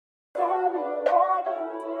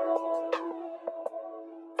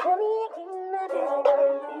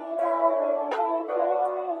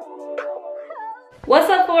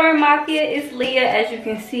What's up, Flora Mafia? It's Leah, as you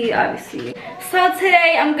can see, obviously. So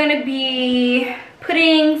today I'm gonna be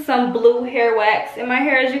putting some blue hair wax in my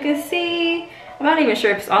hair, as you can see. I'm not even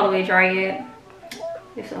sure if it's all the way dry yet.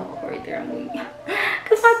 It's all right there. I'm waiting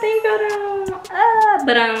cause my thing fell down.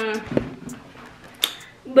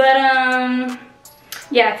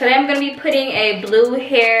 Yeah, today I'm gonna be putting a blue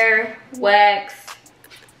hair wax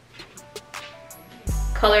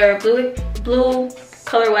blue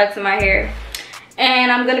color wax in my hair,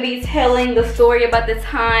 and I'm gonna be telling the story about the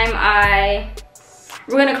time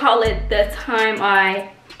we're gonna call it the time I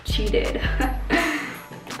cheated.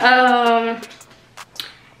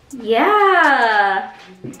 Yeah.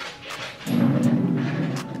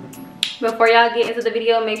 Before y'all get into the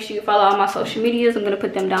video, make sure you follow all my social medias. I'm gonna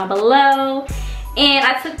put them down below. And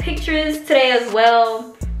I took pictures today as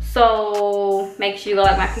well, so make sure you go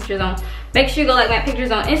like my pictures on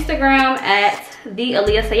Instagram at the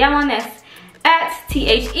Aaliyah Sayawan. That's at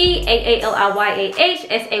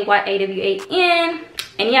TheAliyahSayawhan.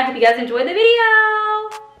 And yeah, I hope you guys enjoyed the video.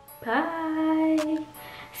 Bye.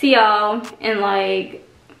 See y'all in like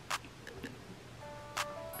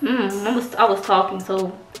I was talking,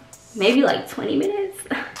 so maybe like 20 minutes.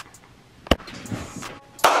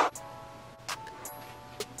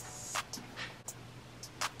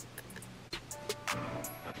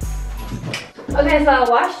 Okay, so I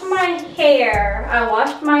washed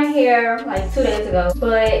my hair like 2 days ago,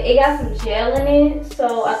 but it got some gel in it,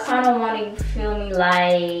 so I kind of want to, feel me,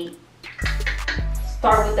 like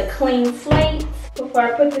start with a clean slate before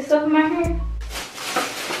I put this stuff in my hair.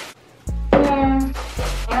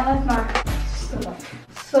 That's my stuff.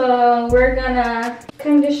 So we're gonna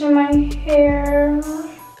condition my hair.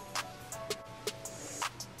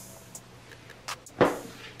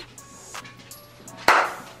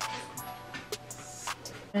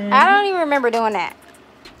 I don't even remember doing that.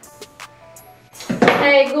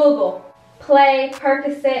 Hey Google, play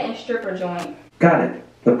Percocet and Stripper Joint. Got it.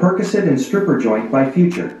 The Percocet and Stripper Joint by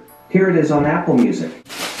Future. Here it is on Apple Music.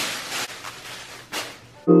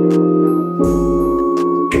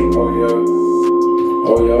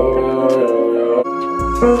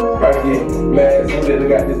 I get mad, so they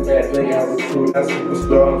got this bad thing I recruit. I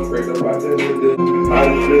superstar, I'm straight up out there with it. I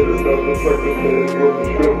just feel the stuff, the purpose, with the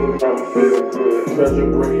stripper, I'm feeling good. Treasure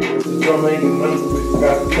green, with the summer, ain't nothing, we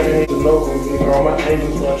got the change to know me. All my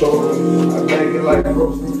angels, my shoulders, I make it like a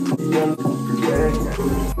grocery.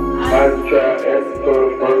 I just try to ask for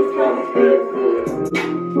the first time, I feel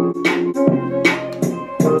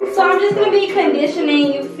good. So I'm just gonna be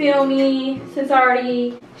conditioning, you feel me, since I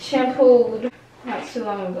already shampooed not too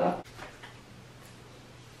long ago.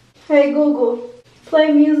 Hey Google,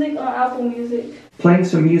 play music on Apple Music. Playing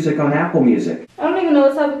some music on Apple Music. I don't even know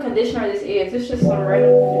what type of conditioner this is. It's just some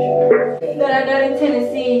random conditioner that I got in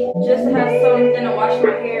Tennessee just to have something to wash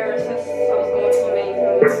my hair since I was going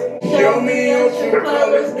swimming. Show me your true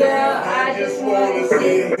colors, girl. I just wanna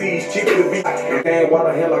see these chicks to be. And why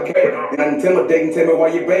the hell I can't? Not intimidating, tell me why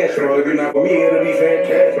you bad, shrug. You're not for me, it'll be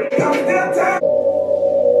fantastic. I'm still tired.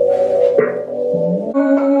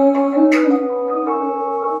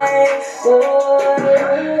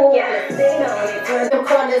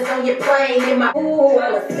 On your plane in my ooh,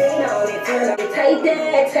 I was sitting on it, turn up, take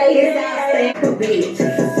that, bitch.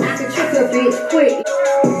 I can trick a bitch quick.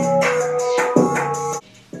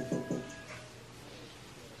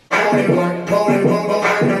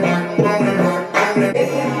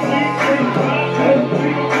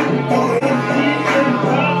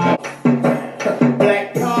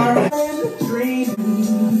 Black car.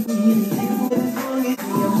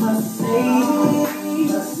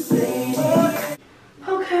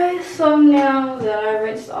 So now that I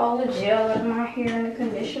rinsed all the gel out of my hair and the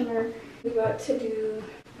conditioner, we're about to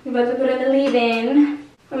put in the leave-in.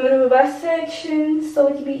 I'm gonna do it by sections so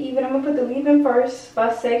it can be even. I'm gonna put the leave-in first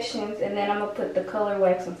by sections, and then I'm gonna put the color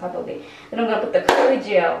wax on top of it. Then I'm gonna put the color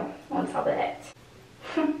gel on top of that.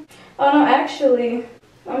 Oh no, actually,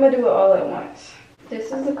 I'm gonna do it all at once.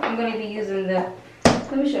 I'm gonna be using the,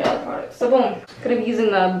 let me show you all the products. So boom, I'm gonna be using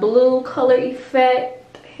the Blue Color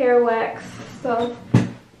Effect hair wax stuff.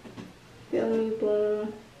 Feel me?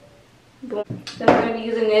 Boom. Boom. Then I'm going to be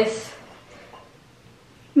using this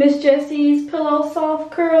Miss Jessie's Pillow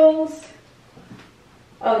Soft Curls.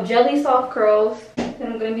 Oh, Jelly Soft Curls.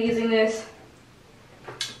 Then I'm going to be using this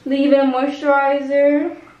Leave-In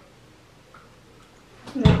Moisturizer.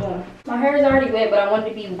 And then boom. My hair is already wet, but I want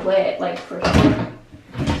it to be wet, like for sure.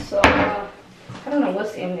 So, I don't know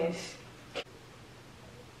what's in this.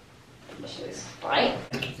 This is fine.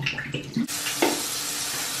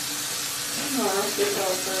 Let's get that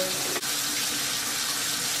first.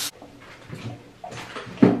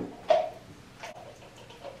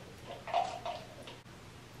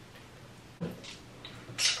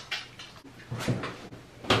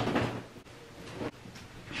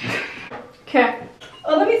 Okay.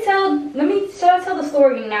 Oh, should I tell the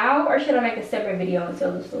story now or should I make a separate video and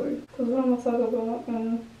tell the story? Cause what am I talking about? I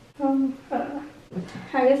don't know.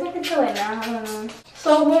 I guess I can tell it now. I don't know.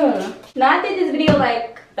 So boom. Now I did this video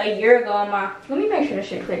like a year ago on my. Let me make sure this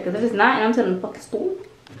shit clear, because if it's not, and I'm telling the fucking story.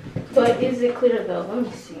 But is it clear though? Let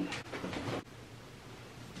me see.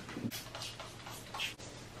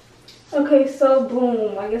 Okay, so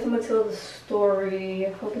boom. I guess I'm gonna tell the story.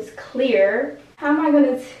 I hope it's clear. How am I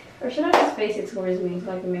gonna? Or should I just face it towards me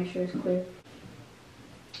so I can make sure it's clear?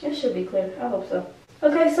 It should be clear. I hope so.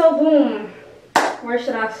 Okay, so boom. Where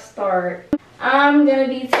should I start? I'm gonna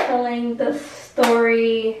be telling the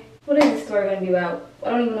story. What is the story gonna be about?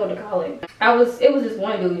 I don't even know what to call it. It was this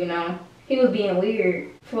one dude, you know. He was being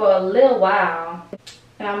weird for a little while.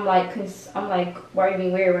 And I'm like, why are you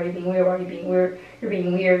being weird? Why are you being weird? Why are you being weird? You're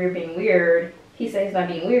being weird, you're being weird. He said he's not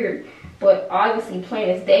being weird. But obviously, plain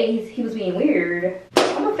as day, he was being weird.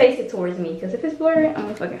 I'm gonna face it towards me, because if it's blurry, I'm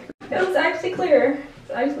gonna fucking. It was actually clear.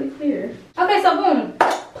 It's actually clear. Okay, so boom.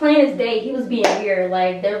 Plain as day, he was being weird.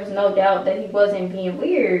 Like, there was no doubt that he wasn't being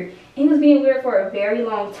weird. He was being weird for a very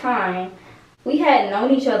long time. We had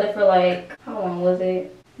known each other for like, how long was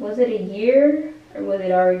it? Was it a year? Or was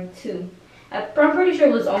it already 2? I'm pretty sure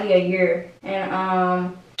it was only a year.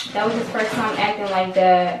 And that was his first time acting like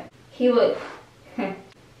that. He would...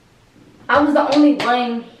 I was the only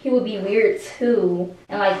one he would be weird to,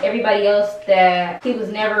 and like everybody else that he was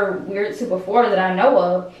never weird to before that I know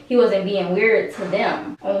of, he wasn't being weird to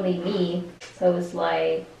them, only me. So it's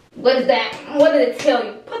like, what is that? What did it tell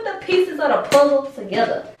you? Put the pieces of the puzzle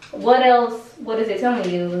together. What else? What is it telling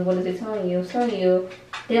you? What is it telling you? It's telling you,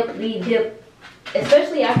 dip, lead, dip.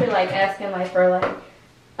 Especially after like asking like for like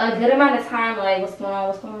a good amount of time, like what's going on,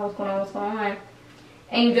 what's going on, what's going on, what's going on,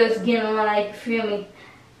 and you just getting on like, you feel me?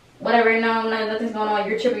 Whatever, no, nothing's going on.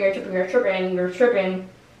 You're tripping.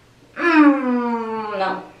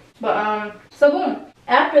 No. But so boom.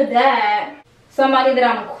 After that, somebody that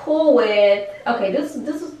I'm cool with. Okay, this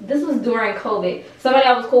was during COVID. Somebody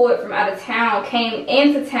I was cool with from out of town came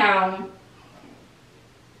into town.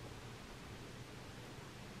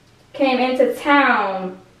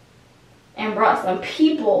 And brought some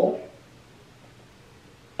people.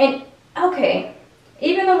 And okay.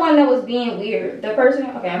 Even the one that was being weird, the person,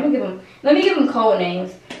 okay, let me give them code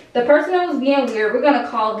names. The person that was being weird, we're gonna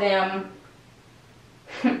call them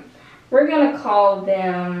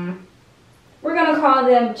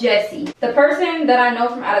Jesse. The person that I know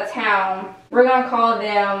from out of town, we're gonna call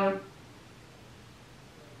them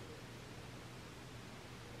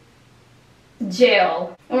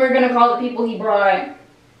Jail. And we're gonna call the people he brought,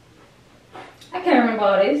 I can't remember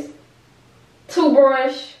all this,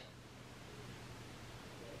 Toothbrush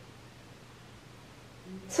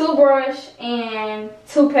and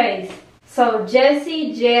toothpaste. So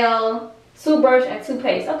Jesse, Jail, Toothbrush, and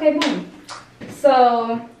toothpaste. Okay, boom.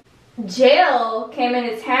 So Jail came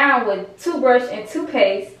into town with Toothbrush and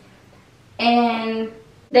toothpaste, and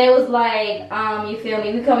they was like, you feel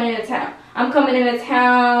me? We coming into town. I'm coming into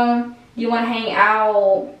town. You want to hang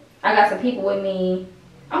out? I got some people with me.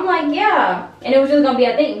 I'm like, yeah. And it was just gonna be,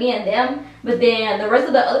 I think, me and them. But then the rest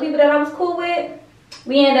of the other people that I was cool with,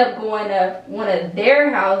 we ended up going to one of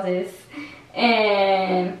their houses,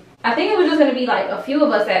 and I think it was just gonna be like a few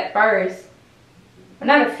of us at first.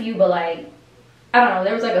 Not a few, but like, I don't know,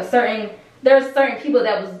 there was certain people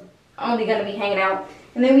that was only gonna be hanging out.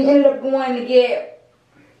 And then we ended up going to get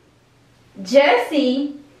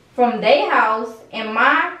Jesse from their house in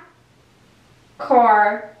my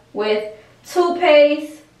car with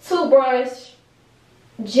toothpaste, toothbrush,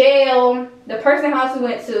 Jail, the person house we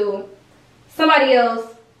went to, somebody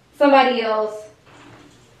else.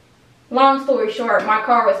 Long story short, my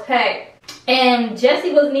car was packed, and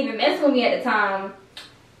Jesse wasn't even messing with me at the time.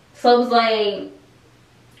 So it was like,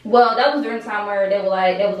 well, that was during the time where they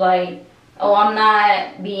was like, oh, I'm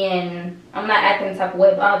not acting the type of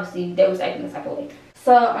way, but obviously they was acting the type of way.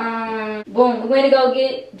 So boom, we went to go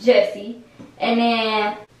get Jesse, and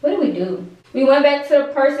then what did we do? We went back to the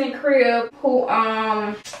person crib who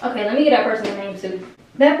okay, let me get that person's name too.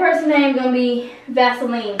 That person's name gonna be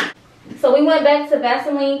Vaseline. So we went back to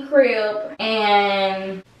Vaseline crib,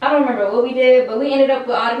 and I don't remember what we did, but we ended up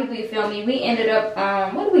with all the people, you feel me? We ended up,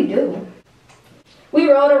 what did we do?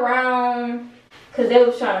 We rode around, cause they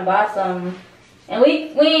was trying to buy something, and we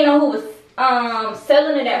didn't know who was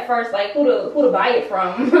selling it at first, like who to buy it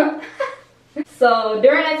from. So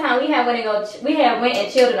during that time, we had went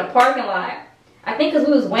and chilled in a parking lot. I think cause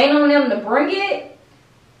we was waiting on them to bring it,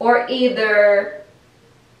 or either,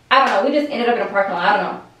 I don't know, we just ended up in a parking lot, I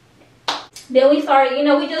don't know. Then we started, you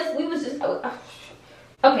know, we was just,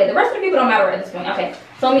 Okay, the rest of the people don't matter at this point. Okay,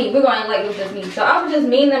 so me, we're going like it was just me. So I was just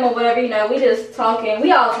meeting them or whatever, you know, we just talking.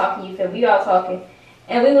 We all talking, you feel me? We all talking.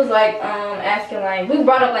 And we was like, asking like, we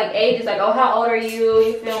brought up like ages, like, oh, how old are you?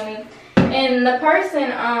 You feel me? And the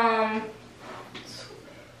person, I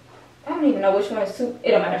don't even know which one is two,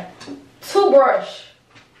 it don't matter. Toothbrush.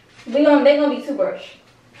 They gonna be Toothbrush.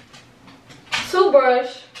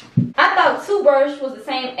 Toothbrush. I thought Toothbrush was the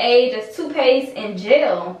same age as Toothpaste and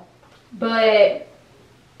Gel, but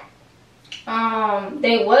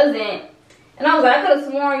they wasn't. And I was like, I could have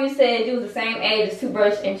sworn you said you was the same age as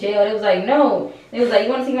Toothbrush and Gel. It was like, no. It was like, you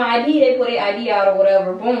want to see my ID? They put their ID out or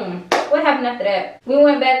whatever. Boom. What happened after that? We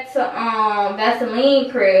went back to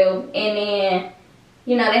Vaseline crib, and then,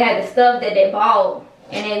 you know, they had the stuff that they bought,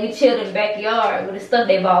 and then we chilled in the backyard with the stuff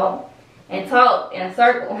they bought and talked in a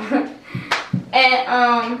circle.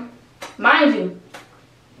 And mind you,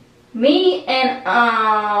 me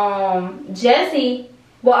and Jesse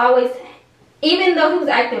will always, even though he was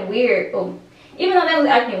acting weird, even though they was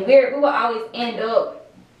acting weird, we would always end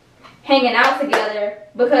up hanging out together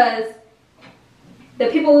because the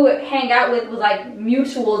people we would hang out with was like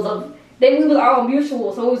mutuals of, we was all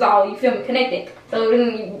mutual, so it was all, you feel me, connected. So we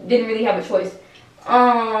didn't really have a choice.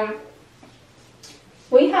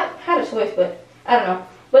 We had a choice, but I don't know.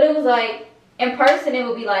 But it was like, in person it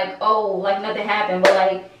would be like, oh, like nothing happened. But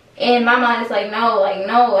like, in my mind it's like, no, I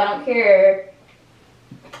don't care.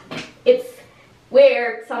 It's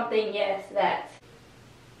weird, something, yes, that.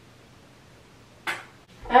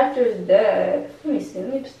 After that, let me see,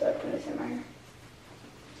 let me start putting this in my hair.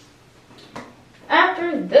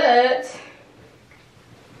 After that,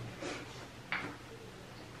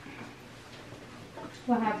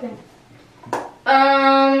 what happened?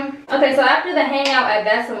 Okay, so after the hangout at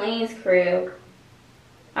Vaseline's crib,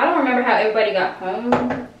 I don't remember how everybody got home.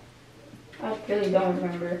 I really don't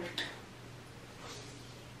remember.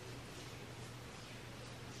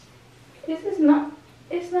 This is not,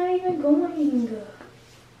 it's not even going.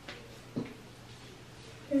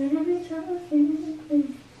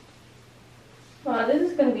 Wow, this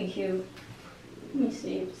is gonna be cute. Let me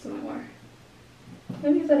see some more.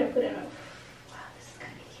 Maybe because I didn't put enough. Wow, this is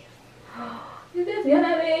gonna be cute. This is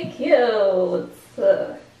gonna be cute.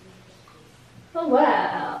 Oh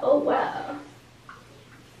wow, oh wow.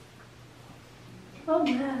 Oh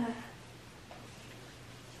wow.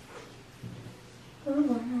 Oh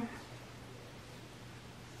wow.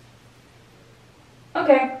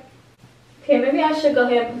 Okay. Okay, maybe I should go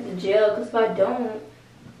ahead and put the gel, because if I don't,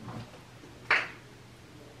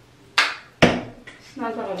 it's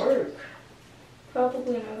not gonna work.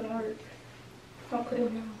 Probably not gonna work. I'll put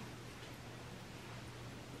it now.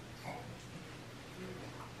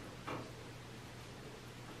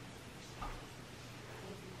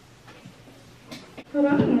 Hold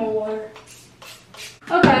on, I need more water.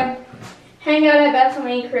 Okay. Hang out at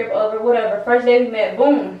Vaseline crib over, whatever. First day we met,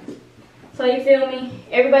 boom. So you feel me?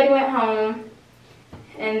 Everybody went home.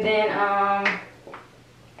 And then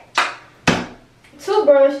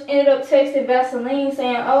Toothbrush ended up texting Vaseline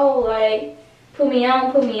saying, oh, like, put me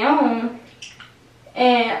on, put me on.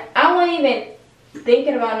 And I wasn't even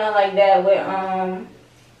thinking about nothing like that with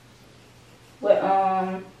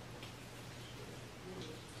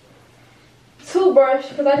Toothbrush,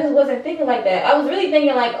 because I just wasn't thinking like that. I was really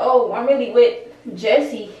thinking like, oh, I'm really with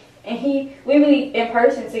Jesse and we really in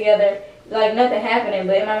person together, like nothing happening.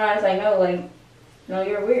 But in my mind it's like, no,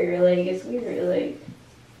 you're weird. Like, it's weird. Like,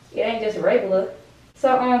 it ain't just regular.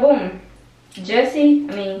 So boom,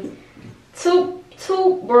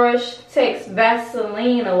 Toothbrush text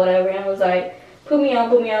Vaseline or whatever and was like, put me on,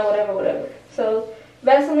 whatever. So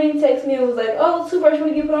Vaseline texted me and was like, oh, Toothbrush,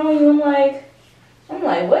 want to get put on you? I'm like,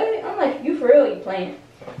 what? I'm like, you for real? You playing?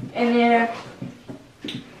 And then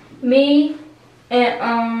me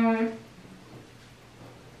and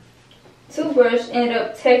Toothbrush ended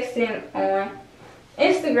up texting on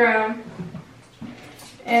Instagram,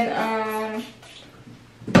 and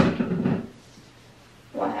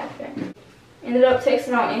what happened? Ended up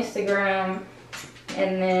texting on Instagram,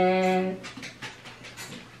 and then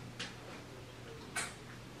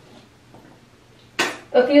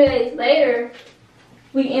a few days later,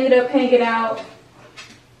 we ended up hanging out.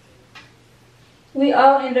 We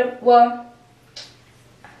all ended up, well,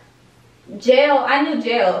 Gel, I knew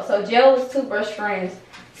Gel, so Gel was Toothbrush friends.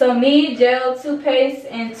 So me, Gel, Toothpaste,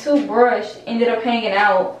 and Toothbrush ended up hanging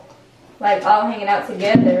out, like all hanging out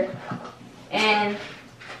together. And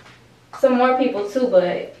some more people too,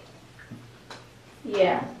 but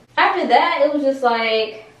yeah. After that, it was just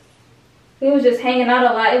like, we was just hanging out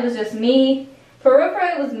a lot. It was just me. For real,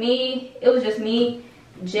 it was me. It was just me,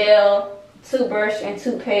 Gel, Toothbrush, and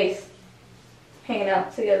Toothpaste hanging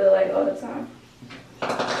out together like all the time.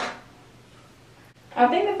 I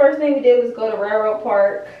think the first thing we did was go to Railroad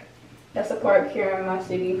Park. That's a park here in my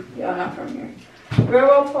city. Y'all not from here.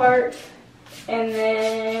 Railroad Park. And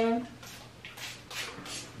then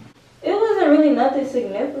it wasn't really nothing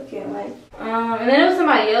significant. Like, and then it was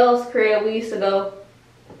somebody else's crib we used to go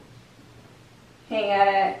hang out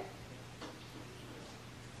at.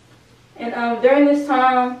 And during this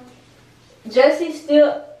time, Jesse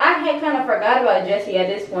still, I had kind of forgot about Jesse at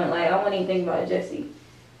this point. Like, I wasn't even thinking about Jesse.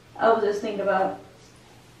 I was just thinking about,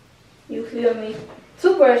 you feel me?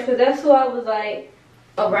 Toothbrush, because that's who I was like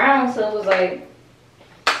around. So it was like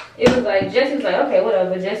Jesse was like, okay,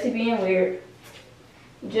 whatever. Jesse being weird.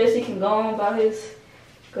 Jesse can go on about his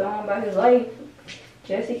life.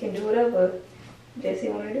 Jesse can do whatever Jesse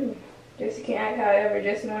want to do. Jesse can act however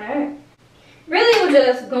Jesse want to act. Really, it was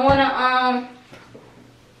just going to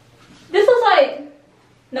this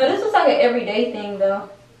was like an everyday thing though.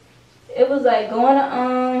 It was like going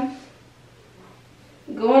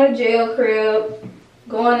to jail crib,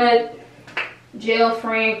 going to jail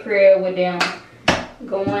friend crib with them,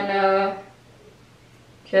 going to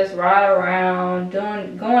just ride around,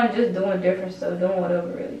 just doing different stuff, doing whatever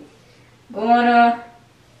really. Going to,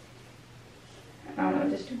 I don't know,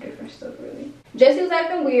 just do different stuff really. Jesse was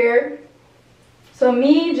acting weird. So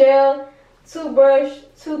me, jail, toothbrush,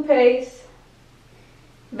 toothpaste,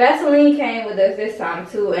 Vaseline came with us this time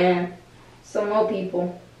too, and some more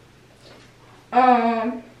people.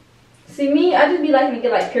 See me, I just be liking to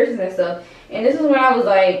get like piercings and stuff. And this is when I was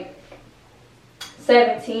like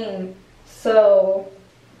 17. So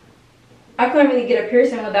I couldn't really get a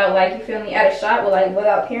piercing without like, you feel me, at a shop with like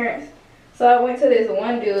without parents. So I went to this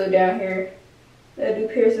one dude down here that do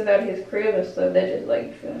piercings out of his crib and stuff. That just like,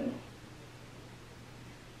 you feel me.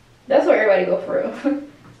 That's where everybody go for real.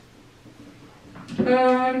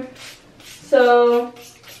 So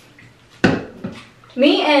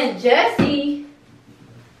me and Jesse,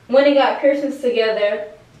 when we got piercings together,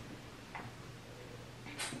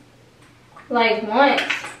 like once,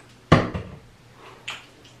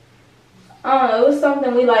 I don't know, it was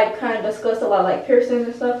something we like kind of discussed a lot, like piercings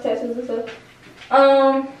and stuff, tattoos and stuff.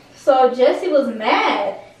 So Jesse was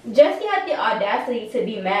mad. Jesse had the audacity to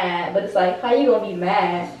be mad, but it's like, how you gonna be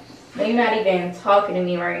mad when you're not even talking to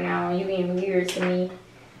me right now and you being weird to me?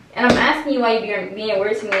 And I'm asking you why you're being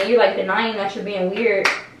weird to me, and you're like denying that you're being weird.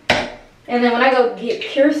 And then when I go get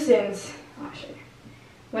piercings, oh shit.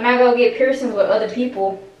 When I go get piercings with other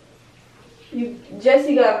people,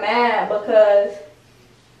 Jesse got mad because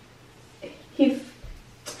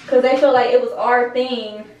they felt like it was our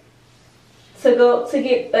thing to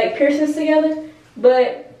get like piercings together.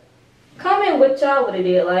 But comment what y'all would have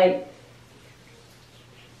did. Like,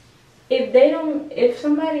 if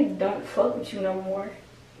somebody don't fuck with you no more,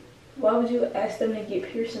 why would you ask them to get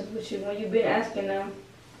piercings with you when you've been asking them?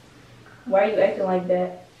 Why are you acting like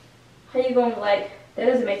that? How you gonna, like, that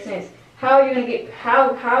doesn't make sense. How are you gonna get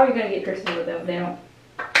piercings with them? They don't.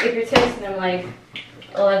 If you're texting them like,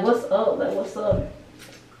 oh, like what's up? Like what's up?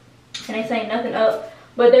 And they say nothing up,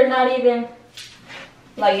 but they're not even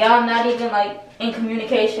like, y'all not even like in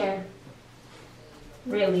communication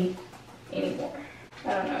really anymore.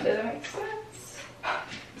 I don't know, does that make sense?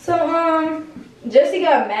 So Jesse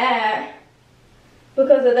got mad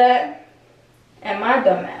because of that, and my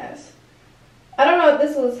dumb ass. I don't know if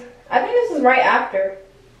this was, I think this was right after.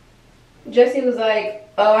 Jesse was like,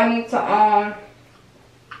 oh, I need to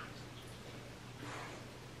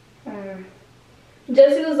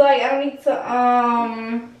Jesse was like, I don't need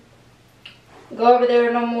to go over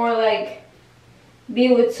there no more, like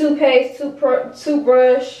be with toothpaste,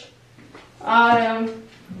 toothbrush,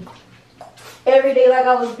 every day like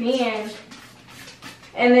I was being.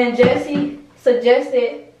 And then Jesse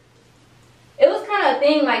suggested, it was kind of a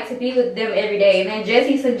thing like to be with them every day. And then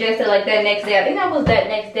Jesse suggested like that next day, I think that was that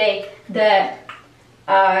next day, that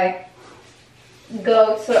I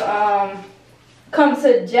go to come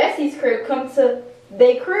to Jesse's crib, come to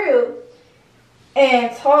their crib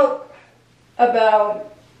and talk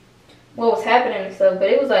about what was happening and stuff. But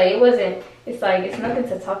it was like, it's like, it's nothing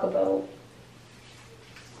to talk about.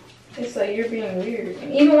 It's like, you're being weird.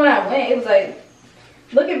 And even when I went, it was like,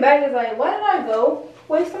 looking back, it's like, why did I go?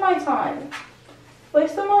 Wasting my time.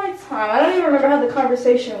 Wasting my time. I don't even remember how the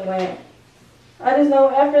conversation went. I just know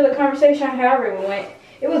after the conversation, however it went,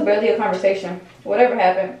 it was barely a conversation. Whatever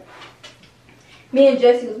happened. Me and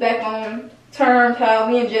Jesse was back on terms, how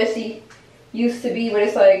me and Jesse used to be, but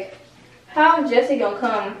it's like, how Jesse gonna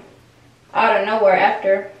come out of nowhere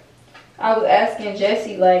after I was asking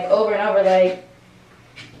Jesse like over and over, like,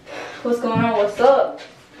 what's going on, what's up?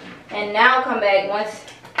 And now come back once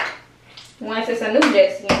once it's a new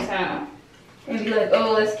Jessie in town. And be like,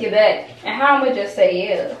 oh, let's get back. And how I'ma just say,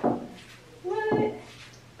 yeah. What?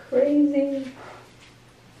 Crazy.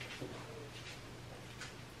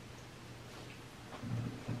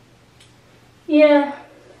 Yeah.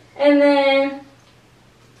 And then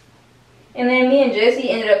me and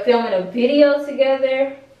Jessie ended up filming a video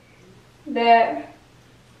together that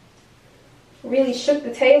really shook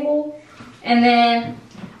the table. And then,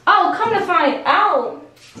 oh, come to find out,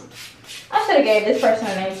 I should have gave this person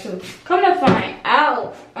a name too. Come to find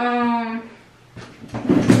out,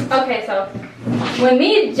 okay, so when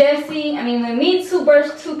me,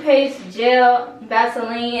 Toothbrush, toothpaste, gel,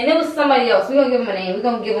 Vaseline, and it was somebody else. We're gonna give him a name. We're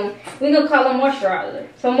gonna call him moisturizer.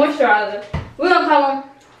 So moisturizer, we're gonna call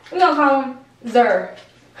him Zer.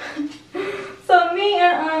 So me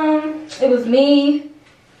and it was me,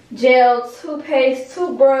 gel, toothpaste,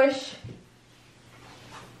 toothbrush,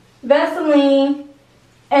 Vaseline,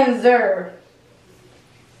 and Zer.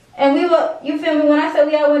 And we were, you feel me, when I said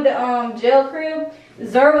we all went to gel crib,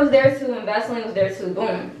 Zer was there too and Vaseline was there too.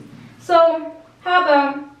 Boom. So how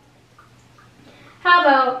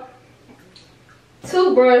about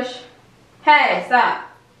toothbrush? Hey, stop.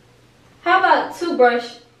 How about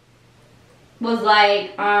toothbrush was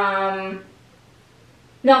like, no,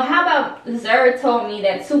 how about Zer told me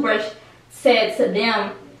that toothbrush said to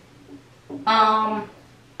them,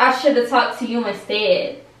 I should have talked to you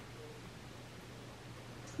instead.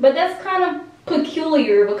 But that's kind of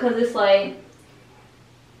peculiar because it's like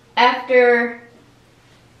after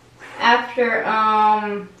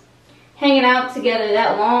hanging out together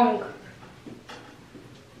that long,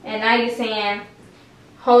 and now you're saying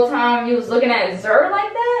whole time you was looking at Zer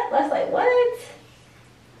like that? That's like what?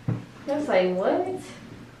 That's like what?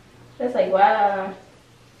 That's like wow.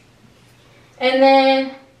 And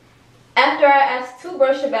then after I asked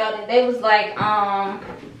Toothbrush about it, they was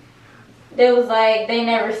like they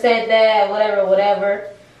never said that, whatever.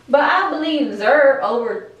 But I believe Zer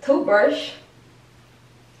over Toothbrush.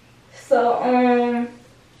 So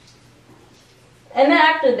and then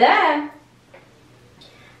after that,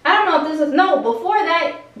 I don't know if this is before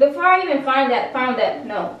I even found that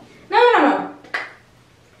no. I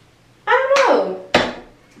don't know.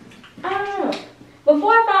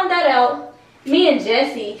 Before I found that out, me and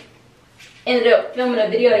Jessie ended up filming a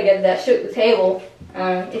video together that shook the table.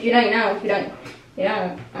 If you know, you know. If you don't, you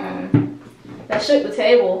don't. That shook the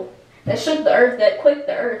table. That shook the earth. That quaked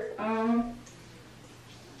the earth.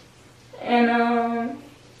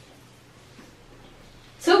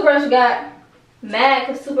 Toothbrush got mad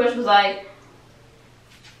because Toothbrush was like,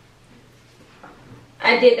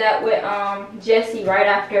 I did that with Jessie right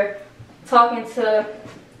after talking to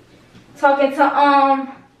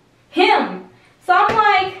him. So I'm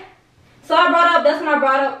like, that's when I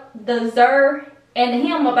brought up the Zer and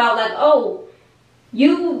him about like, oh,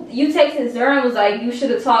 you texted Zer and was like, you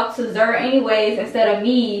should have talked to Zer anyways instead of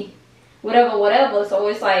me, whatever. So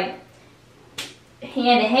it's like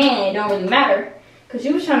hand in hand, it don't really matter. Cause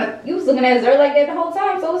you was looking at Zer like that the whole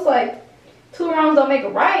time. So it's like 2 wrongs don't make a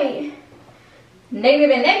right.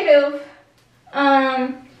 Negative and negative.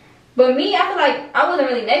 But me, I feel like I wasn't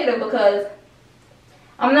really negative because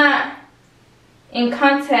I'm not in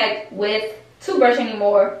contact with Toothbrush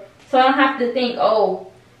anymore. So I don't have to think, oh,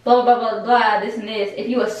 blah, blah, blah, blah, this and this. If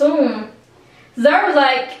you assume, Zer was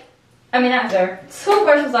like,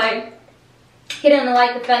 Toothbrush was like, he didn't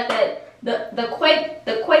like the fact that the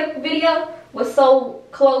Quake video was so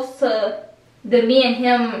close to the me and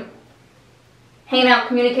him hanging out,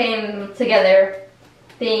 communicating together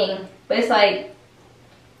thing. But it's like,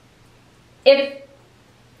 if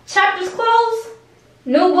chapter's closed,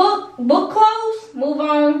 new book closed, move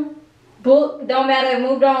on. Book don't matter,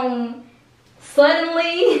 moved on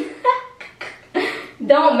suddenly.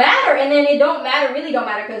 Don't matter, and then it really don't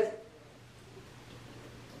matter because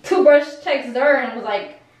Toothbrush texted Zer and was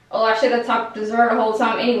like, oh, I should have talked to Zer the whole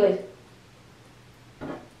time anyway.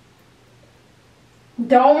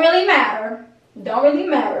 Don't really matter. That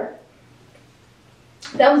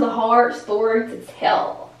was a hard story to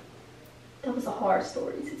tell.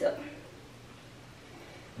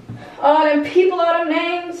 All them people, all them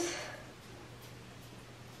names.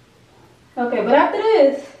 Okay, but after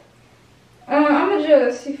this, I'ma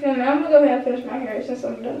just, you feel me? I'm gonna go ahead and finish my hair since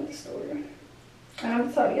I'm done with the story. And I'm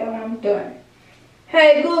gonna tell y'all when I'm done.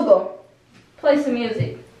 Hey Google, play some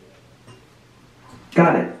music.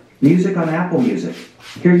 Got it. Music on Apple Music.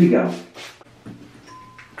 Here you go.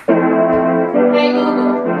 Hey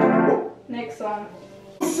Google, next song.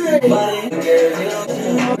 Body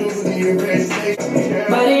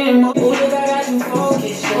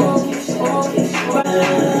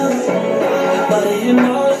in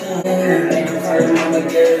motion.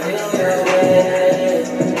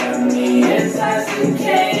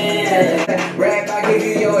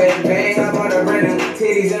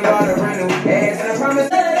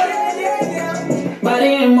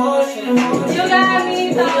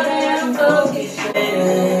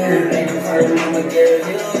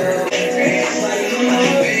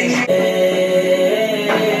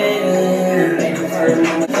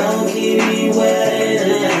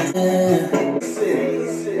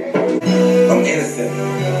 I'm innocent.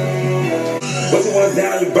 What you want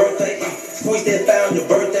down your birthday? Squeeze that found your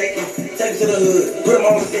birthday. Take it to the hood, put him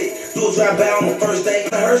on the stick. Do a drive by on the first day.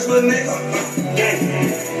 Hearse little nigga. Gang,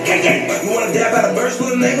 gang, gang. You wanna dab out a verse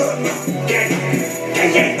little nigga? Gang,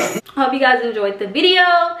 gang, gang. Hope you guys enjoyed the video.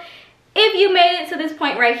 If you made it to this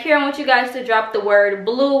point right here, I want you guys to drop the word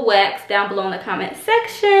blue wax down below in the comment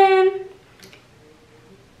section.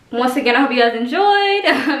 Once again, I hope you guys enjoyed.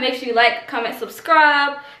 Make sure you like, comment,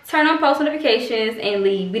 subscribe, turn on post notifications, and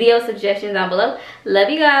leave video suggestions down below. Love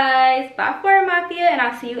you guys. Bye, Florida Mafia, and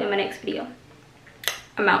I'll see you in my next video.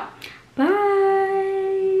 I'm out. Bye.